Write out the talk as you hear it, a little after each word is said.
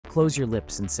Close your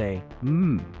lips and say,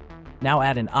 Now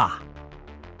add an ah.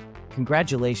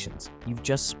 Congratulations, you've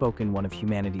just spoken one of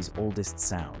humanity's oldest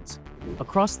sounds.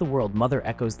 Across the world, mother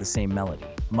echoes the same melody.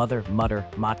 Mother, mutter,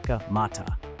 matka,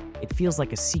 mata. It feels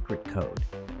like a secret code,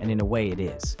 and in a way it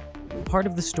is. Part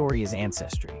of the story is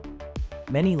ancestry.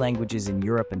 Many languages in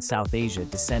Europe and South Asia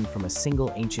descend from a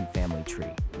single ancient family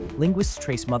tree. Linguists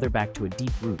trace mother back to a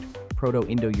deep root,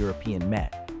 Proto-Indo-European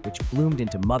met, which bloomed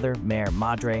into mother, mare,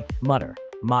 madre, mutter,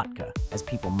 matka, as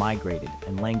people migrated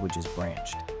and languages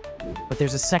branched. But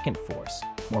there's a second force,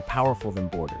 more powerful than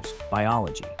borders: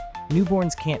 biology.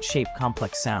 Newborns can't shape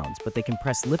complex sounds, but they can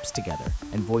press lips together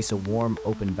and voice a warm,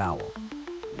 open vowel.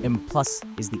 Plus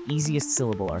is the easiest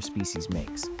syllable our species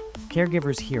makes.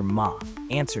 Caregivers hear ma,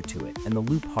 answer to it, and the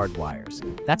loop hardwires.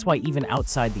 That's why even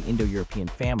outside the Indo-European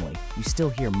family, you still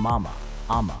hear mama,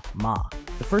 ama, ma.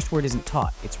 The first word isn't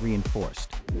taught, it's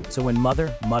reinforced. So when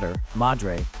mother, mutter,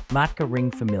 madre, matka ring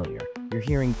familiar, you're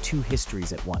hearing two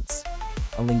histories at once.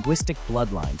 A linguistic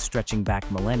bloodline stretching back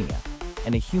millennia,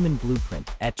 and a human blueprint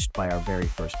etched by our very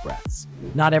first breaths.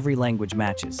 Not every language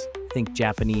matches. Think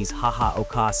Japanese haha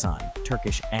okasan,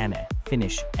 Turkish ane,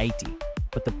 Finnish äiti.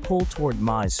 But the pull toward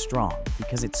ma is strong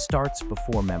because it starts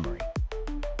before memory.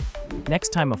 Next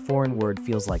time a foreign word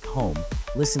feels like home,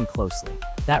 listen closely.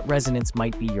 That resonance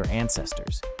might be your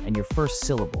ancestors and your first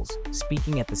syllables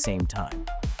speaking at the same time.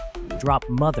 Drop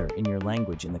mother in your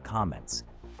language in the comments.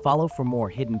 Follow for more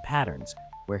hidden patterns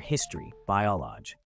where history, biology,